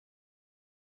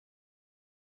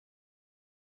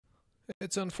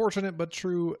It's unfortunate but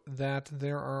true that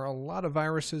there are a lot of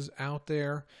viruses out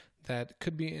there that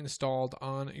could be installed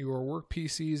on your work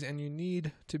PCs, and you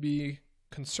need to be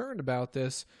concerned about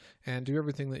this and do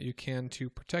everything that you can to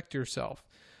protect yourself.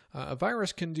 A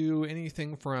virus can do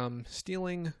anything from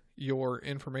stealing your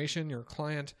information, your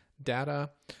client data,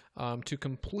 to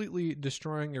completely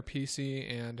destroying your PC,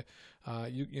 and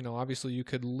obviously you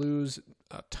could lose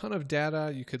a ton of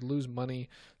data, you could lose money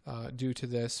due to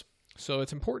this. So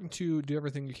it's important to do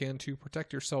everything you can to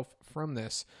protect yourself from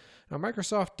this. Now,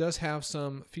 Microsoft does have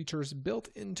some features built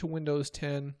into Windows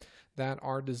 10 that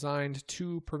are designed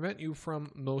to prevent you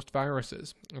from most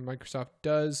viruses. And Microsoft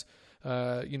does,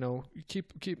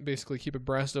 keep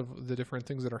abreast of the different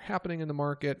things that are happening in the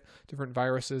market, different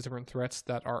viruses, different threats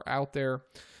that are out there.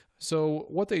 So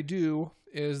what they do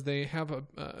is they have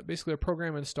basically a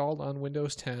program installed on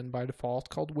Windows 10 by default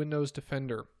called Windows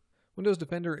Defender. Windows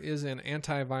Defender is an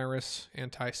antivirus,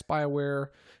 anti-spyware,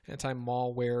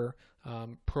 anti-malware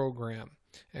program,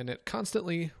 and it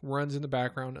constantly runs in the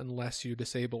background unless you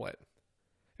disable it.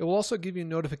 It will also give you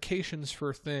notifications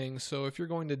for things, so if you're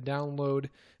going to download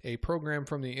a program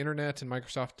from the internet and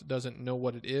Microsoft doesn't know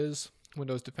what it is,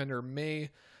 Windows Defender may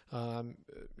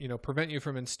prevent you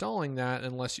from installing that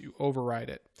unless you override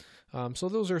it. So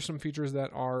those are some features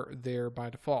that are there by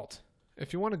default.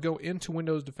 If you want to go into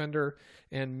Windows Defender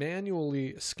and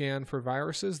manually scan for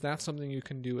viruses, that's something you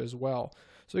can do as well.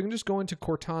 So you can just go into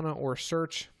Cortana or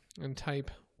search and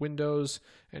type Windows,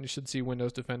 and you should see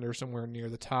Windows Defender somewhere near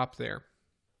the top there.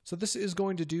 So this is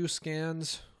going to do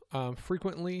scans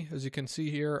frequently. As you can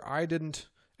see here, I didn't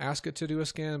ask it to do a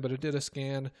scan, but it did a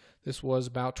scan. This was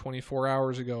about 24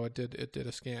 hours ago. It did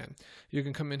a scan. You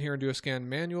can come in here and do a scan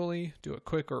manually, do a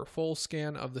quick or a full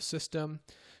scan of the system.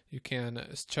 You can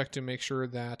check to make sure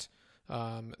that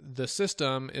the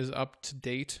system is up to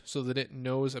date so that it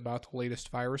knows about the latest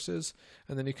viruses.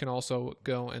 And then you can also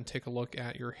go and take a look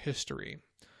at your history.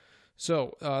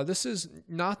 So this is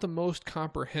not the most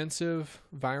comprehensive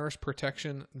virus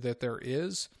protection that there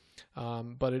is,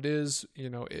 but it is,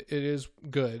 it is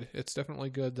good. It's definitely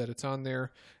good that it's on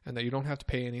there and that you don't have to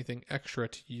pay anything extra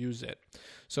to use it.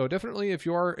 So definitely, if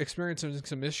you are experiencing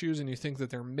some issues and you think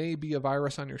that there may be a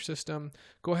virus on your system,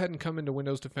 go ahead and come into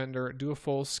Windows Defender, do a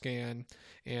full scan,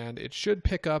 and it should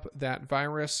pick up that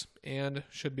virus and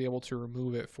should be able to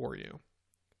remove it for you.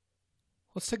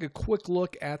 Let's take a quick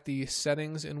look at the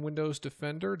settings in Windows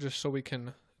Defender just so we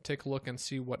can take a look and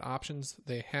see what options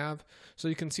they have. So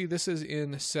you can see this is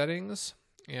in Settings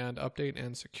and Update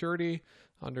and Security.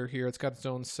 Under here, it's got its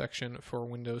own section for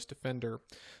Windows Defender.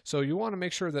 So you want to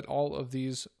make sure that all of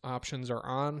these options are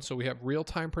on. So we have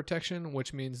real-time protection,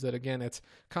 which means that, again, it's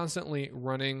constantly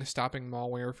running, stopping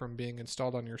malware from being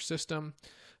installed on your system.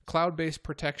 Cloud-based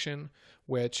protection,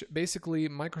 which basically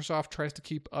Microsoft tries to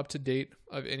keep up to date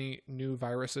of any new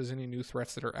viruses, any new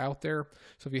threats that are out there.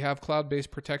 So if you have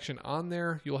cloud-based protection on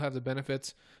there, you'll have the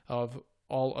benefits of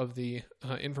all of the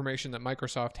information that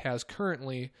Microsoft has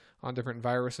currently on different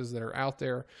viruses that are out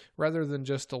there, rather than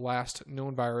just the last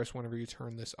known virus whenever you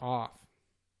turn this off.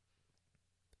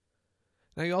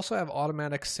 Now you also have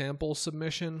automatic sample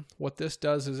submission. What this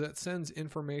does is it sends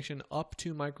information up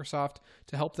to Microsoft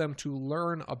to help them to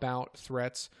learn about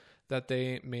threats that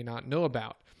they may not know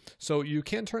about. So you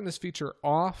can turn this feature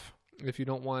off if you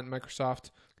don't want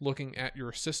Microsoft looking at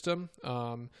your system.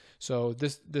 So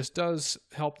this does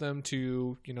help them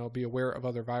to be aware of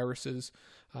other viruses.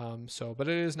 But it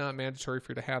is not mandatory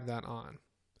for you to have that on.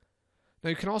 Now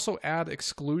you can also add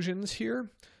exclusions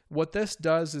here. What this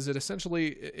does is it essentially,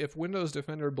 if Windows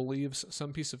Defender believes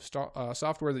some piece of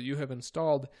software that you have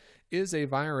installed is a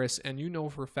virus and you know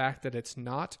for a fact that it's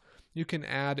not, you can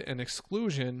add an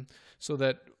exclusion so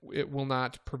that it will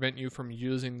not prevent you from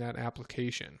using that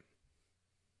application.